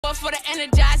But for the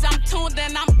energize, I'm tuned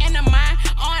in, I'm in the mind.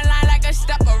 Online like a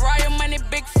stepper, royal money,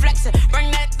 big flexer.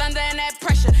 Bring that thunder and that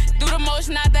pressure. Do the most,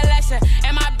 not the lesser.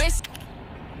 And my bitch.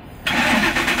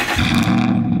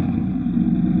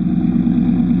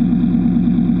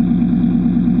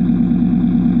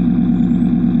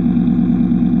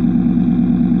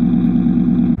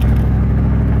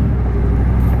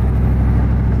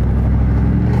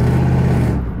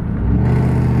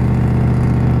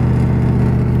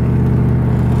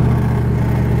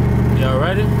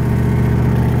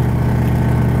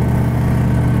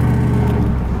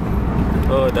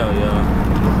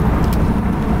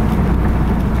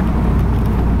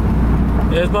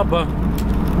 Here's Papa.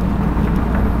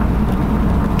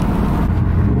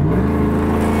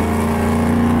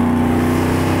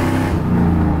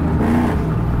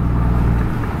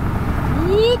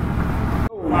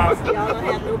 Y'all don't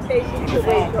have no patience to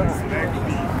wait for us.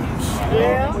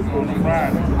 Yeah?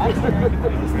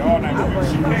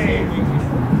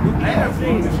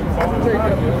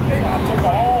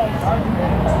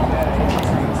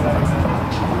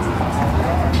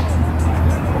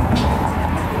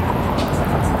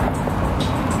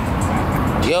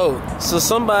 Yo, so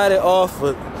somebody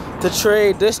offered to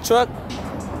trade this truck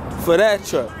for that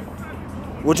truck.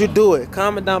 Would you do it?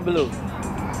 Comment down below.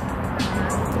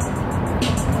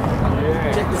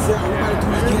 Check this out.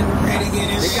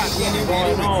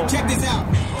 Check this out.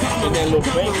 Come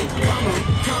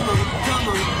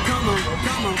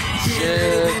on.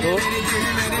 Shit, bro.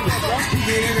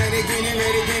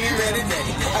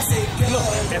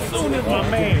 As soon as my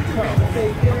man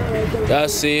comes. Y'all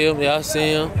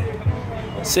see him.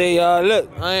 See y'all, look,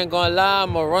 I ain't gonna lie,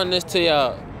 I'ma run this to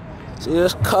y'all. See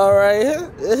this car right here?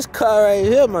 This car right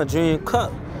here, my dream car.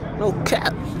 No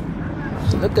cap.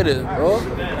 Look at it, bro.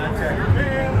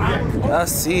 I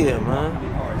see it, man.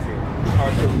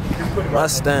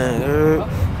 Mustang,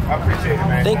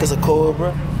 I think it's a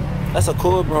Cobra. That's a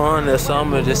Cobra on there, so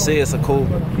I'm gonna just say it's a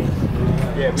Cobra.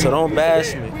 So don't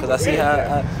bash me, cause I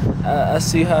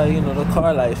see how you know the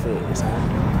car life is.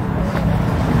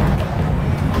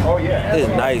 Oh yeah. It's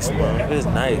nice, bro. It's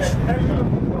nice.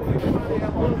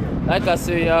 Like I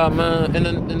said, y'all, man,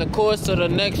 in the course of the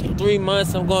next 3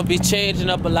 months, I'm gonna be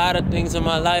changing up a lot of things in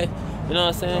my life. You know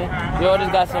what I'm saying? You always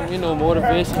got some, you know,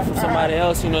 motivation from somebody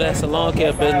else. You know, that's a lawn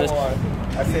care business. I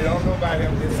said, don't go by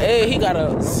him. Hey, he got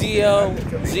a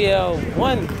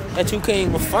ZL1 that you can't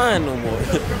even find no more.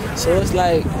 So it's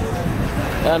like,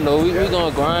 I know we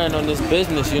gonna grind on this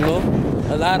business, you know.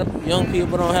 A lot of young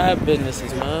people don't have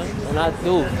businesses, man, and I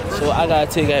do. So I gotta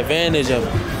take advantage of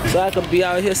it. So I could be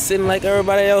out here sitting like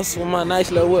everybody else with my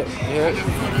nice little whip. You heard?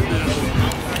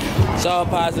 It's all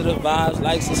positive vibes.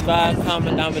 Like, subscribe,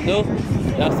 comment down below.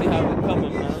 Y'all see how we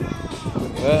coming, man.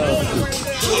 Well,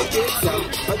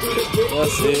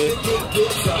 that's it.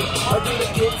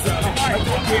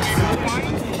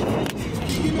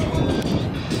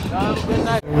 Good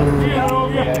night.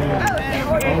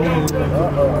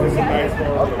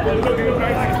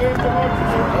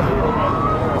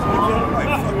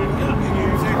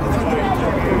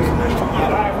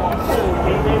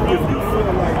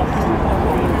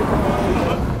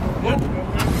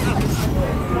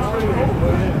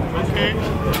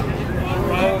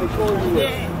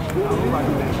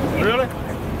 Really?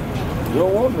 You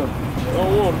don't want them. You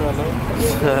don't want them, no?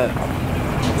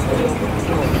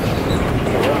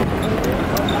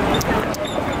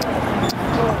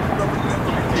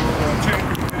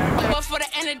 But for the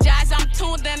energize, I'm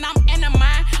tuned in, I'm in the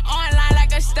mind. Online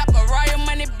like a stepper, royal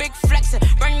money, big flexer.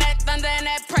 Bring that thunder and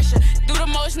that pressure. Do the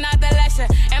most, not the lesser.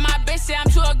 And my bitch say I'm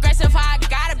too aggressive, how I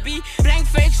gotta be. Blank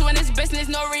face when it's business,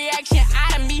 no reaction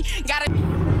out of me. Gotta.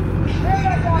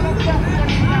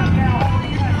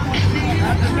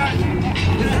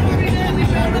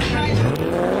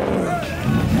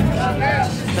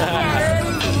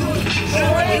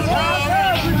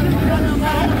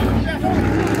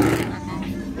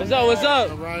 What's up? What's up,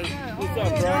 bro?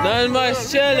 Nothing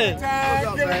much, chilling.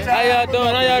 How y'all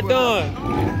doing?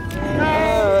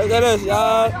 Look at us,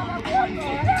 y'all.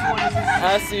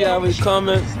 I see how we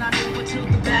coming.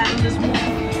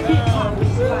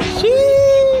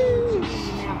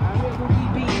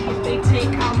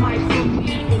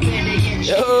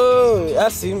 Yo, I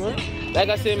see, man. Like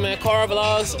I said, man, car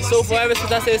vlogs. So far, ever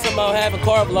since I said something about having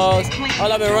car vlogs,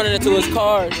 all I've been running into is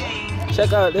cars.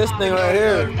 Check out this thing right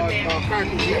here.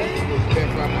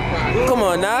 Come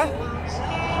on now.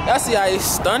 Y'all see how he's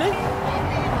stunning?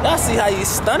 Y'all see how he's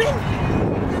stunning?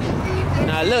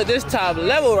 Now look, this top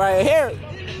level right here.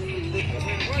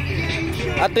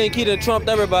 I think he done trumped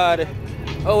everybody.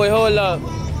 Oh wait, hold up.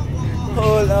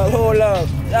 Hold up.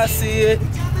 Y'all see it?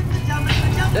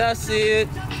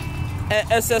 at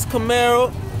SS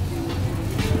Camaro.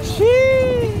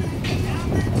 Sheesh.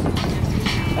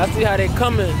 I see how they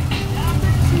coming.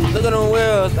 Look at them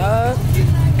wheels, dog.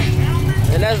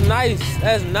 And that's nice.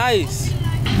 That's nice.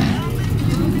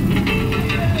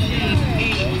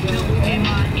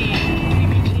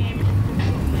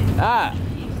 Ah,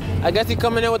 I guess he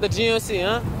coming in with the GMC,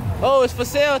 huh? Oh, it's for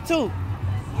sale too.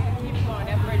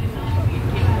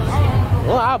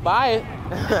 Well, I'll buy it.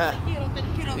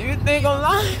 You think I'm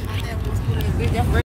lying?